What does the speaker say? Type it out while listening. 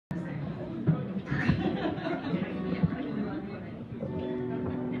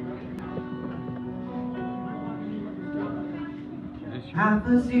I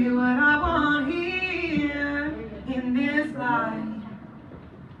pursue what I want here in this life.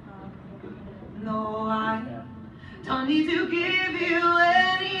 No, I don't need to give you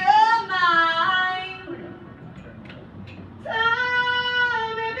any of my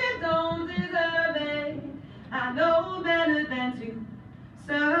time if you don't deserve it. I know better than to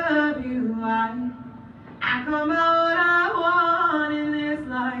serve you. I come out what I want in this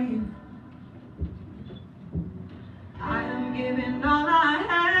life. I am giving all I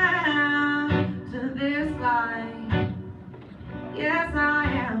have to this life. Yes, I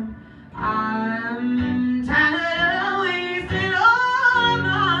am. I'm tired of wasting all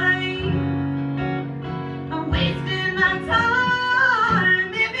I'm wasting my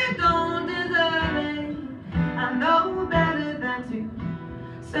time if you don't deserve it. I know better than to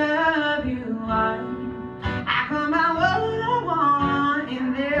serve you. I come out what I want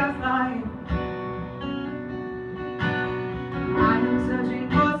in this life. I am searching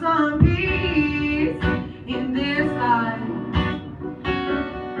for some peace in this life.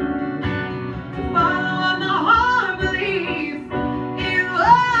 To follow what my heart believes is what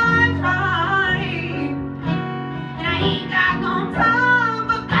I try. And I ain't got no time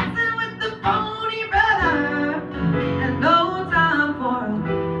for fussing with the phony brother, and no time for a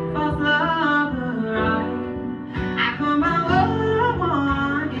false lover. I come out what I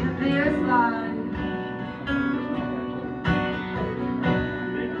want in this life.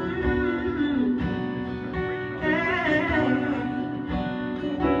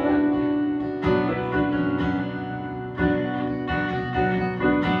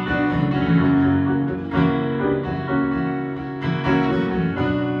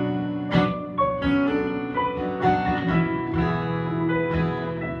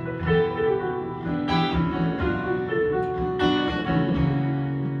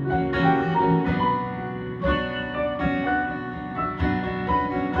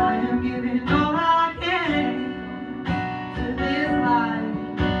 I am giving all I can to this life.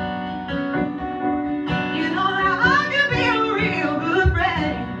 You know that I can be a real good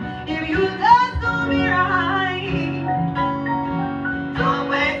friend if you just do me right. Don't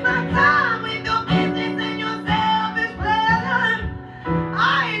waste my time with your business and your selfish pleasure.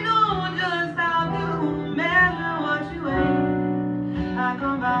 I know just how to measure what you ain't. I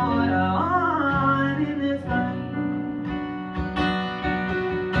come by what I want in this life.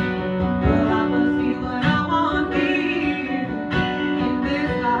 Well, I will see what I want here in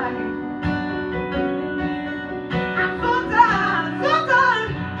this life. I'm so tired, so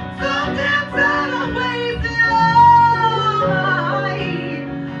tired, so damn tired of wasting all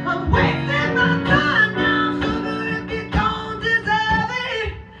I'm wasting my time now, sugar, if you don't deserve it.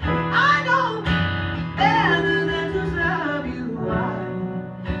 I know better than to serve you.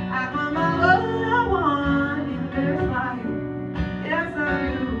 I come out what I want in this life. Yes, I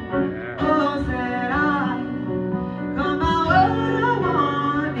do. Oh, said I come out what I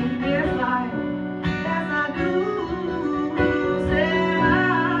want in this life. Yes, I do. Said I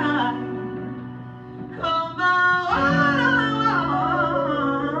come out what I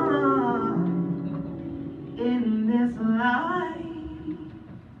want in this life.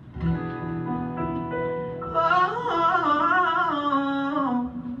 Oh.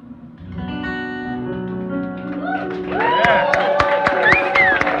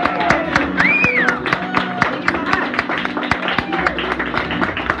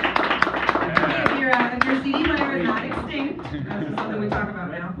 If your CD player is not extinct, this is something we talk about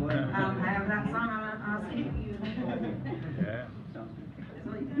now. I have that song on CD. Yeah. That's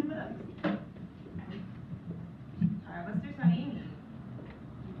all you can do. All right, let's do some Amy.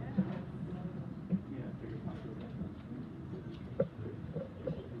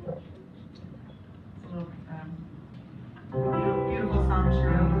 It's a little beautiful song she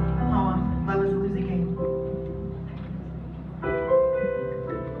wrote. Poem, Love is a Losing Game.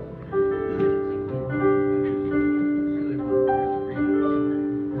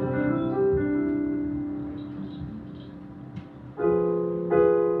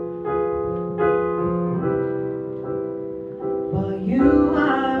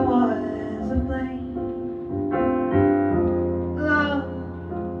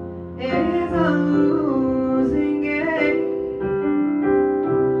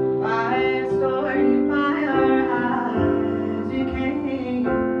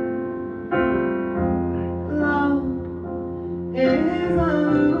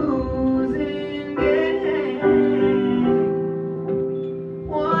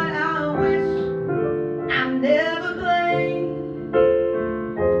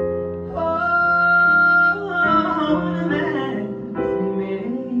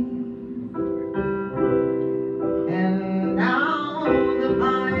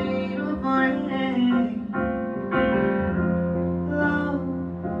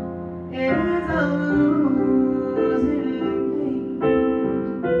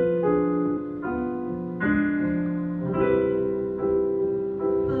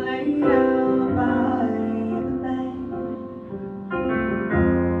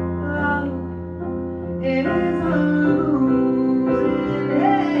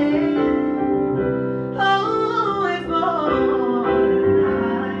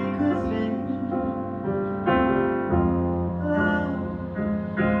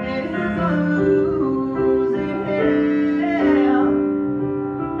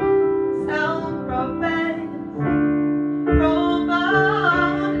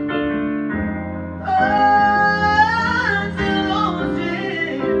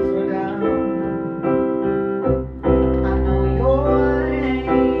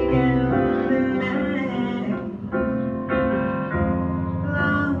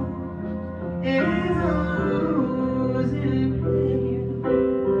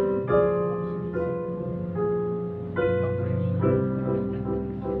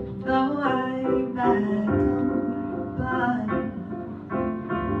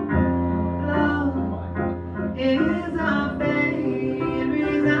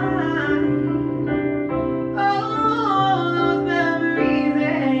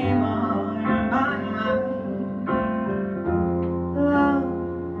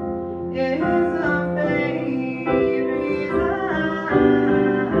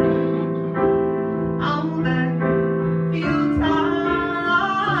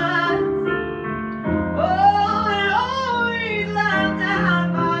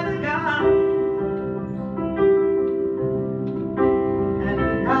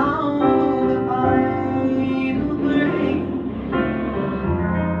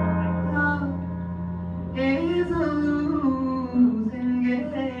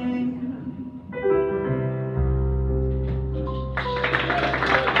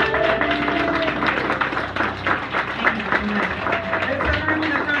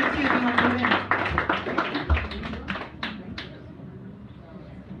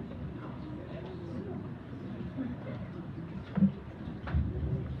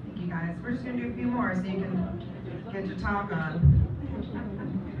 We're just gonna do a few more so you can get your talk on.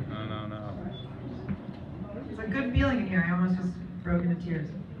 No. It's a good feeling in here. I almost just broke into tears.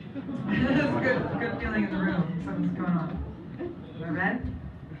 It's a good feeling in the room. Something's going on. Am I red?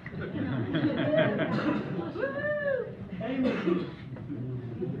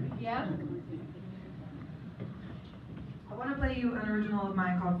 Yeah. I want to play you an original of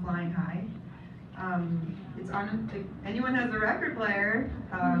mine called Flying High. It's on. If anyone has a record player,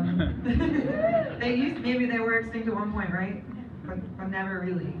 maybe they were extinct at one point, right? But never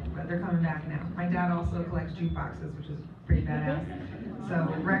really. But they're coming back now. My dad also collects jukeboxes, which is pretty badass.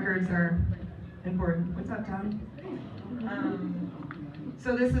 So records are important. What's up, Tommy?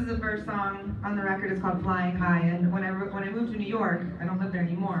 So this is the first song on the record. It's called Flying High. And when I moved to New York, I don't live there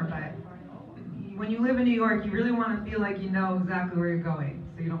anymore, but when you live in New York, you really want to feel like you know exactly where you're going,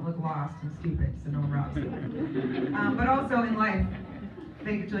 so you don't look lost and stupid, so no one robs you. But also in life,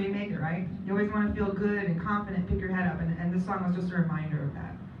 fake it till you make it, right? You always want to feel good and confident, pick your head up, and this song was just a reminder of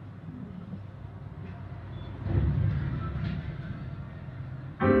that.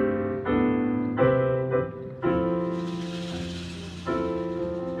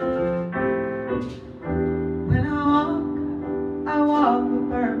 When I walk with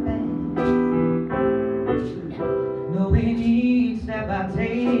purpose. Knowing each step I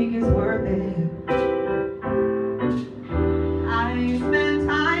take is worth it. I spend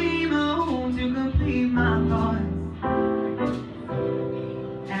time alone to complete my thoughts,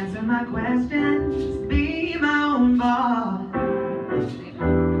 answer my questions, be my own boss.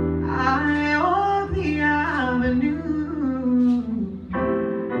 I walk the avenue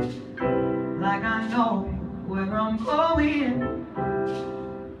like I know where I'm going.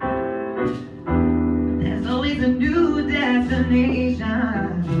 There's always a new destination.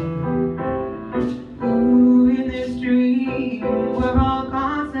 Ooh, in this dream, we're all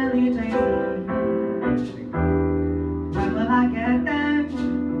constantly chasing. When will I get there?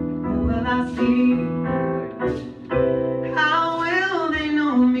 Who will I see? How will they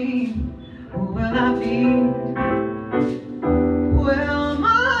know me? Who will I be? Well,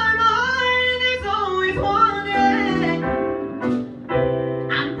 my mind is always wandering.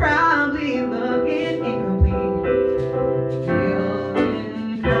 I'm probably looking incomplete,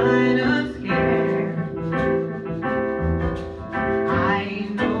 feeling kind of scared. I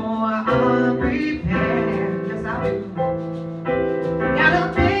know I'm prepared. Yes, I do. Gotta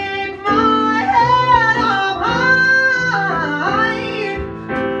pick my head up high.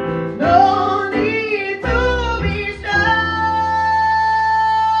 No need to be shy.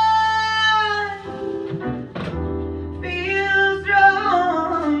 Feel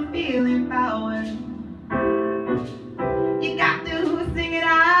strong, feeling power. You got to sing it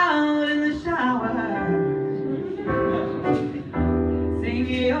out in the shower. Sing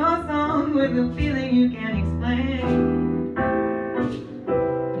your song with a feeling you can't explain.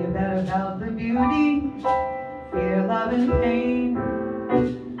 You better felt the beauty, fear, love, and pain.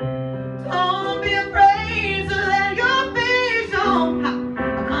 Don't be afraid to let your face show.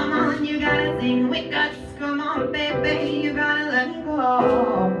 Come on, you gotta sing with guts. Come on, baby, you gotta let it go.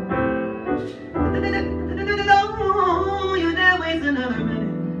 You never waste another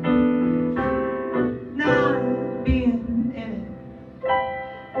minute. Not being in it.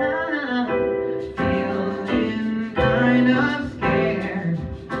 Nah. Feeling kind of scared.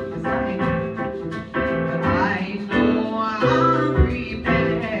 Yes, I am. But I know I'm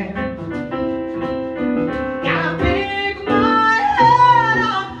prepared. Gotta pick my head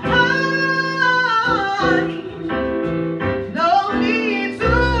up high. No need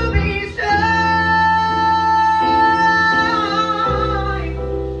to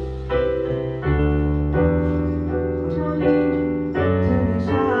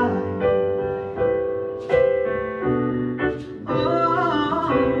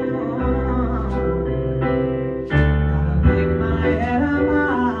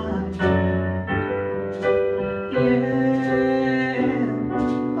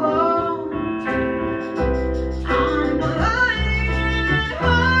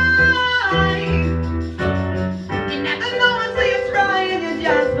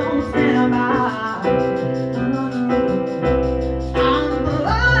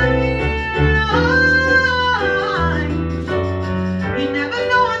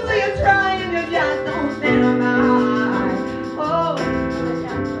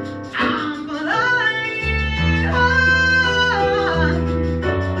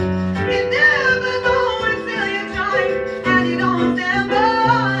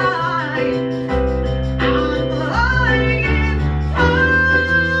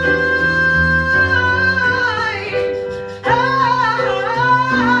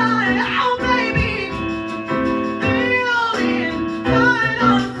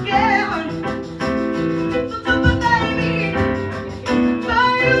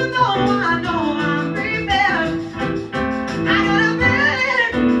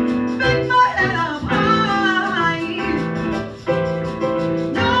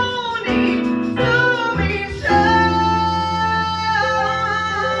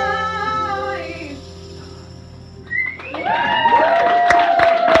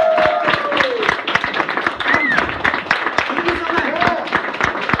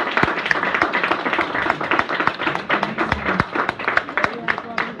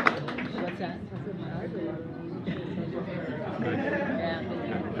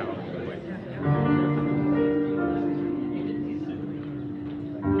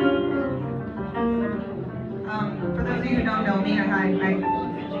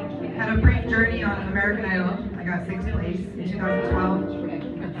got 6th place in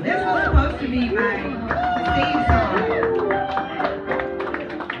 2012. This was supposed to be my stage song.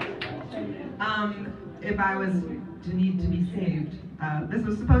 If I was to need to be saved. This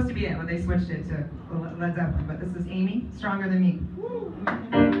was supposed to be it when they switched it to Led Zeppelin, but this is Amy, Stronger Than Me.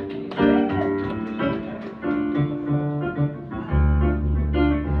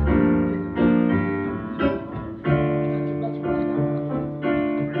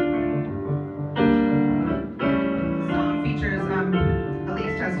 The song features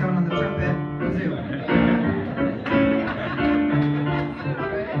Elise Testone on the trumpet, kazoo.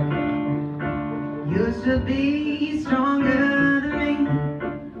 You should be stronger than me.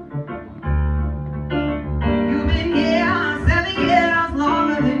 You've been here 7 years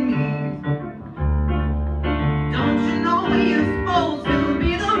longer than me. Don't you know you're supposed to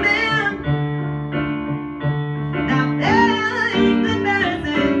be the man? Now there ain't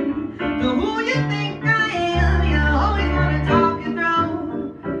comparison to who you think I am. You always want to talk it through.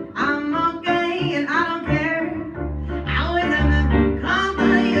 I'm okay and I don't care. I always have to come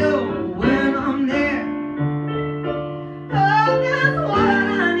for you when I'm there.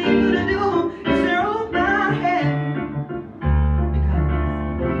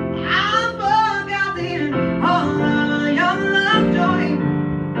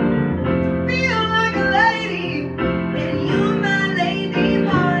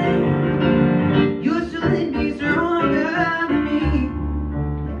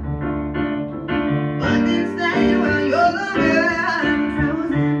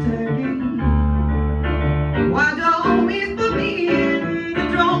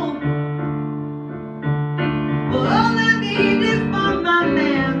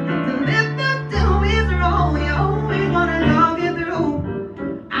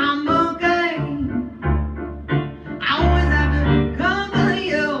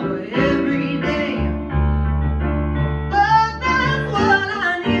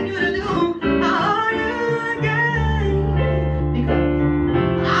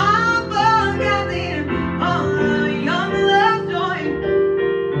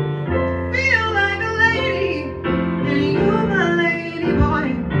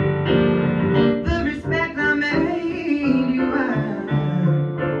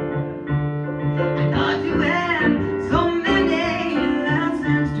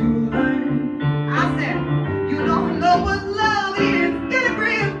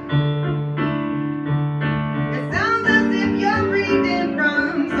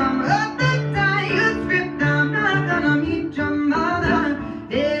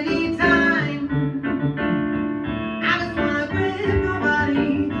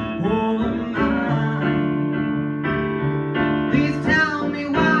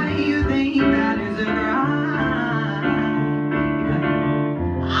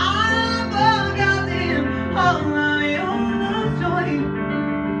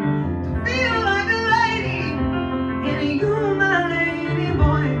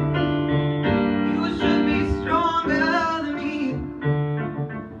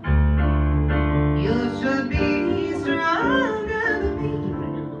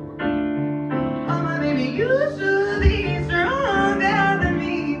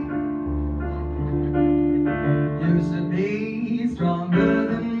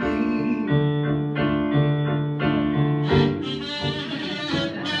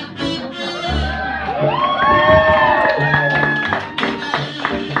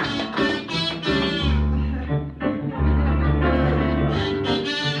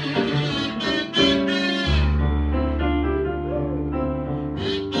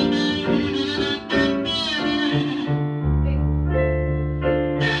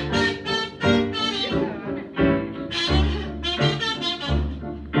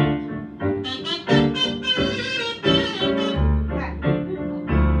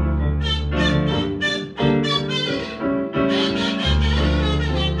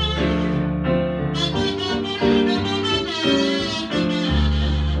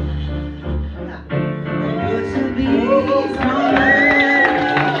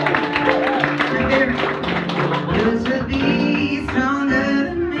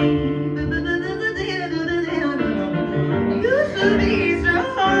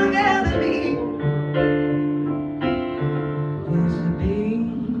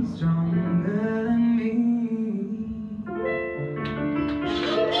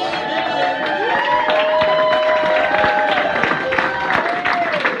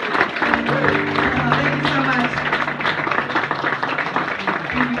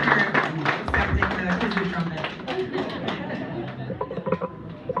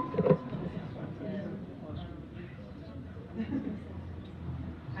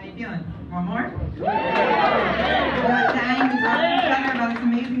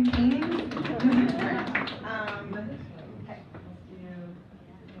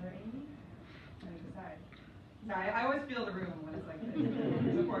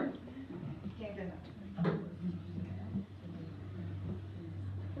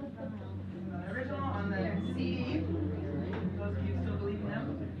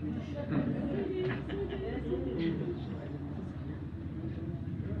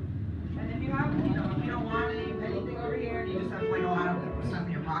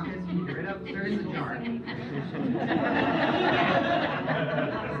 There is a jar.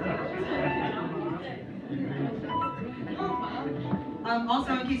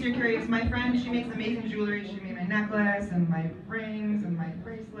 Also, in case you're curious, my friend, she makes amazing jewelry. She made my necklace and my rings and my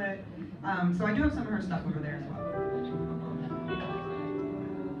bracelet. So I do have some of her stuff over there as well.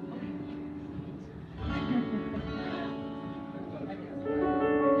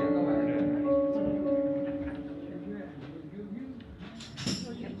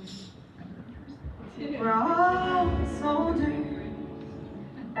 We're all soldiers,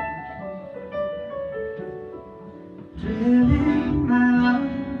 driven by love,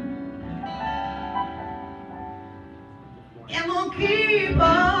 and we'll keep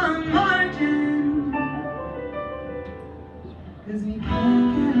on marching, 'cause we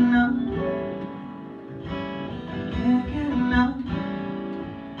can't get enough, can't get enough.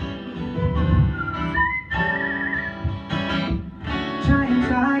 Try and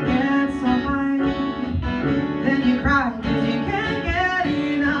try, get so high,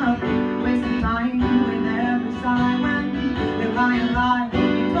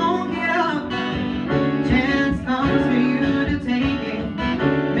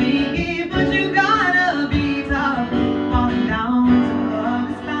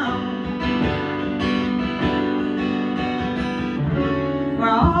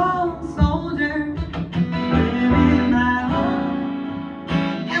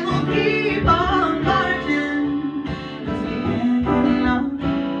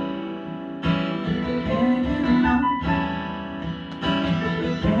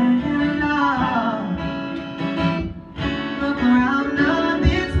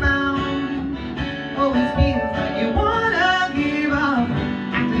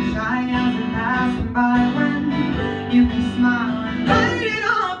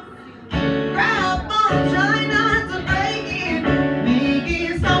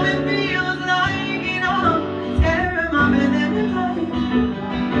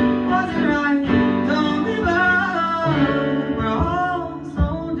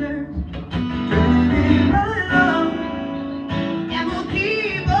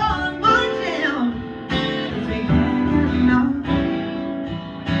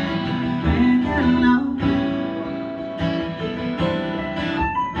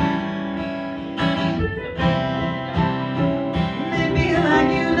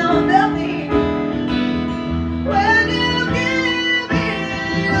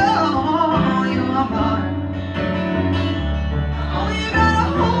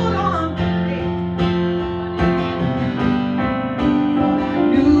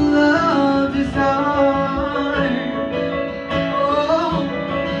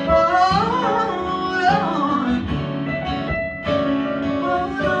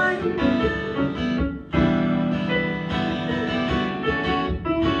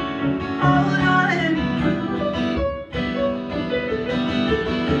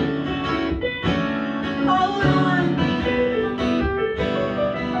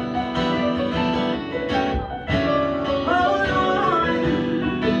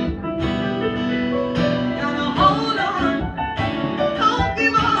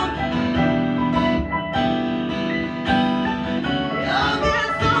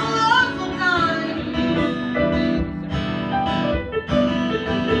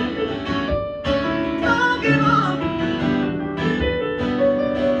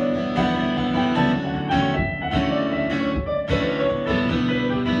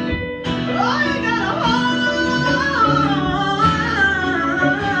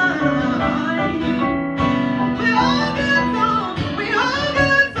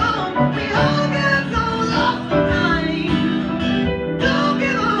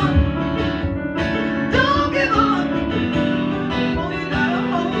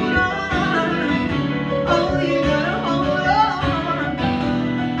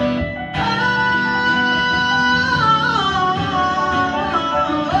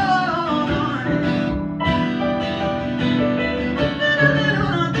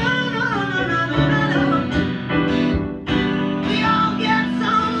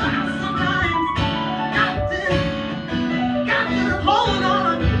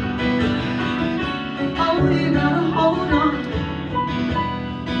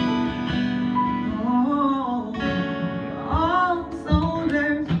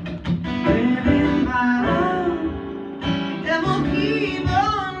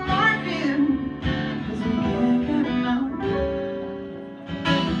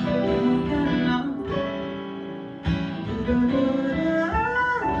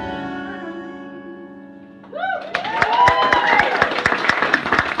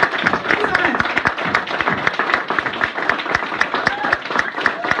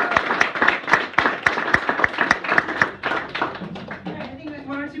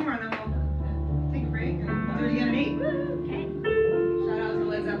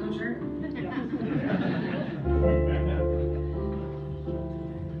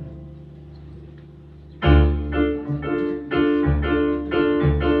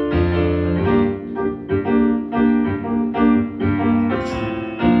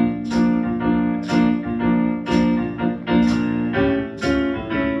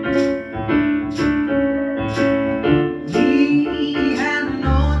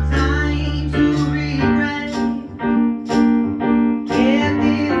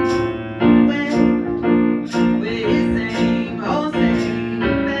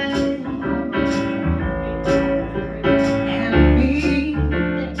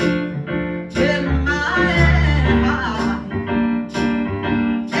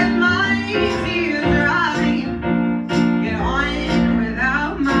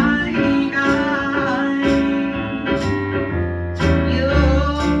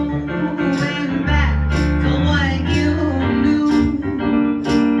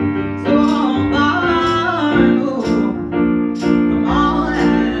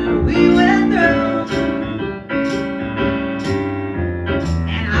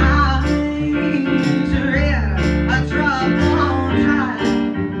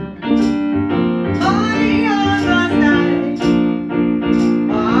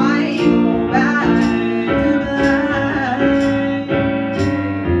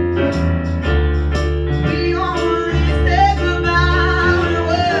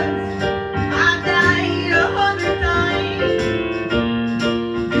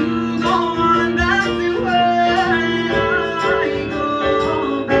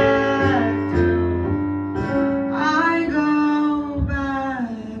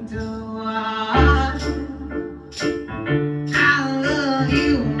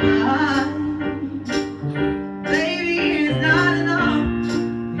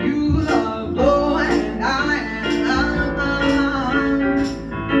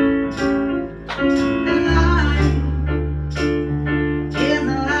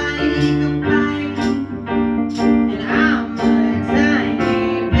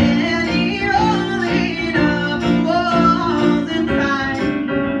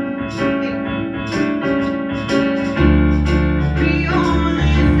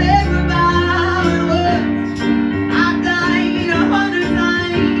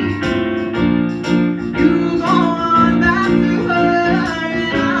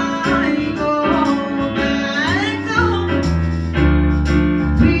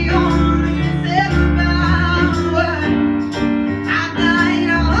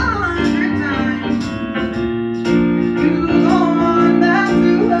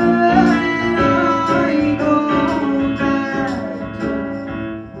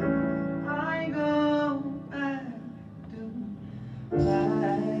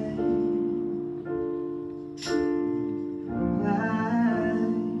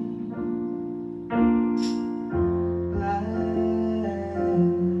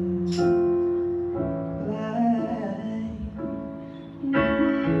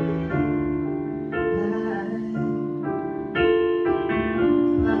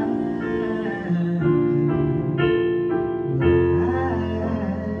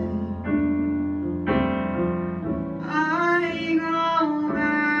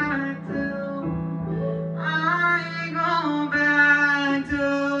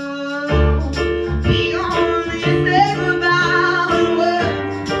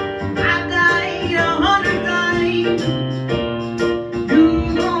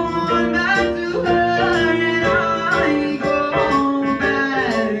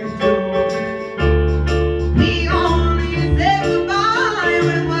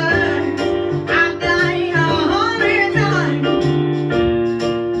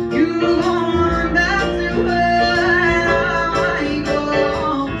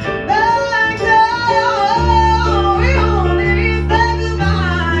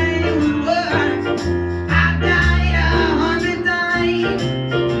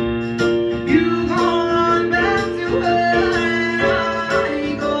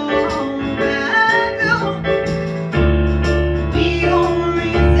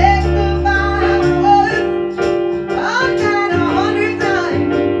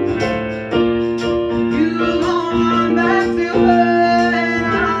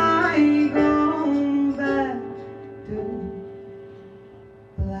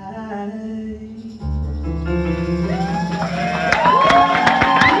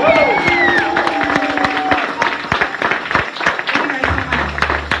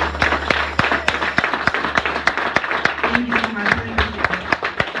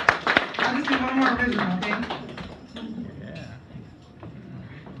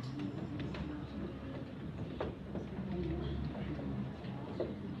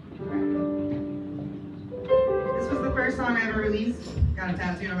 got it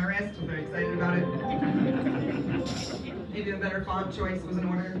tattooed on my wrist. I'm very excited about it. Maybe a better font choice was in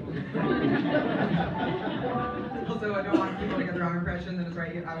order. Also, I don't want people to get the wrong impression that it's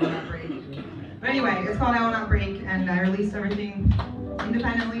right. I will not break. But anyway, it's called I Will Not Break, and I released everything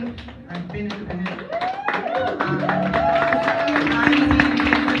independently. I've been independent. I'm an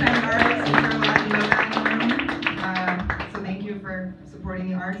independent artist. I'm sure a lot of you know that in the room. So thank you for supporting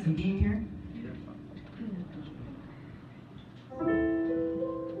the arts and being here.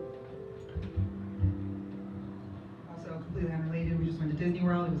 Also, completely unrelated, we just went to Disney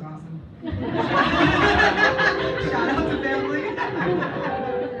World. It was awesome. Shout out to family.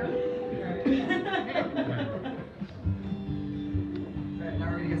 Alright, now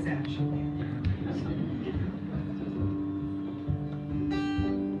we're gonna get Satch.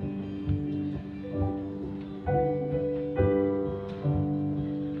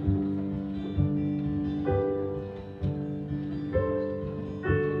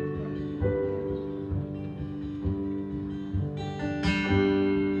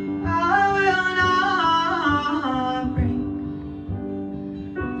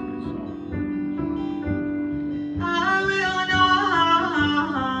 I will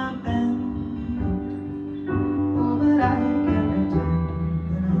not bend.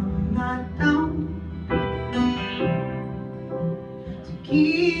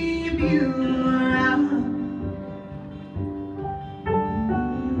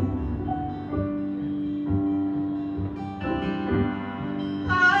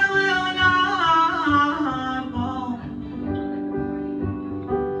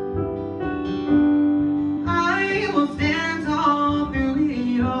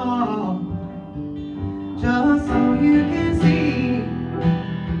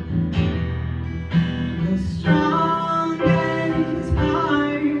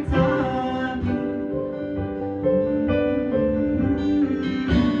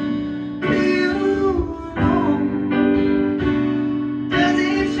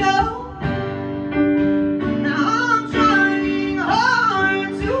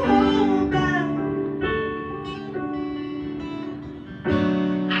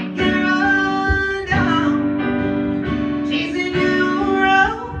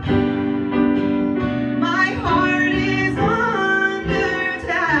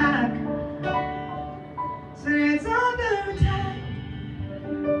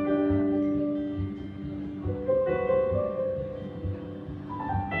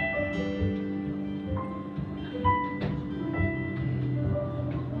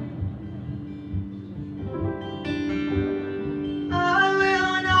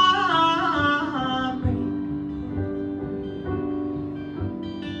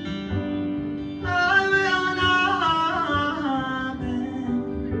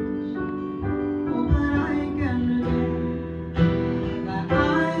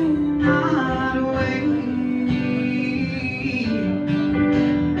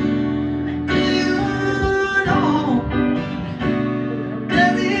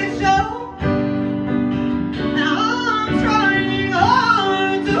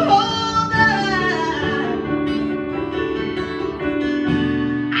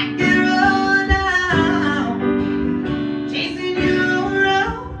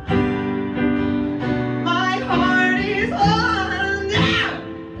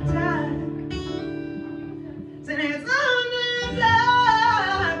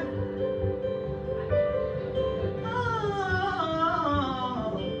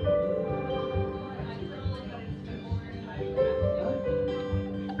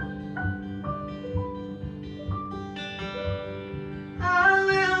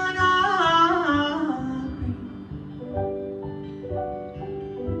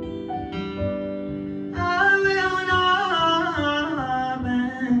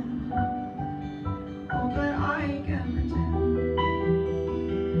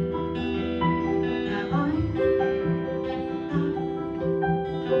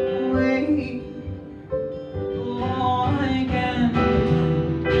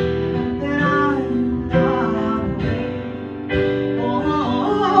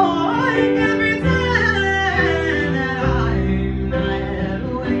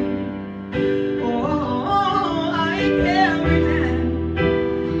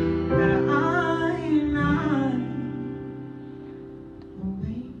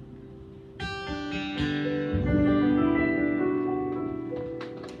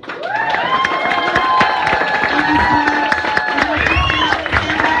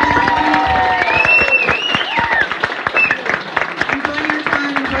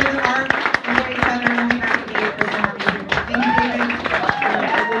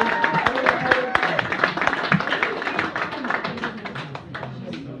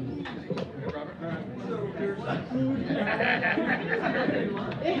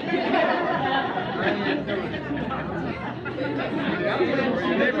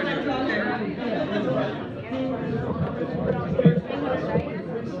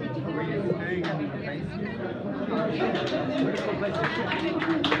 Hold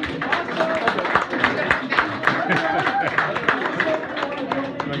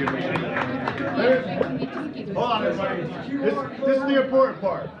on, everybody. This is the important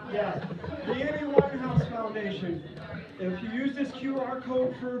part. Yeah. The Amy Winehouse Foundation. If you use this QR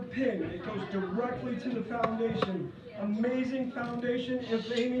code for a pin, it goes directly to the foundation. Amazing foundation.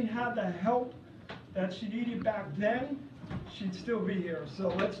 If Amy had the help that she needed back then, she'd still be here. So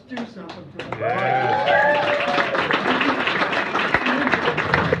let's do something for her. Yeah.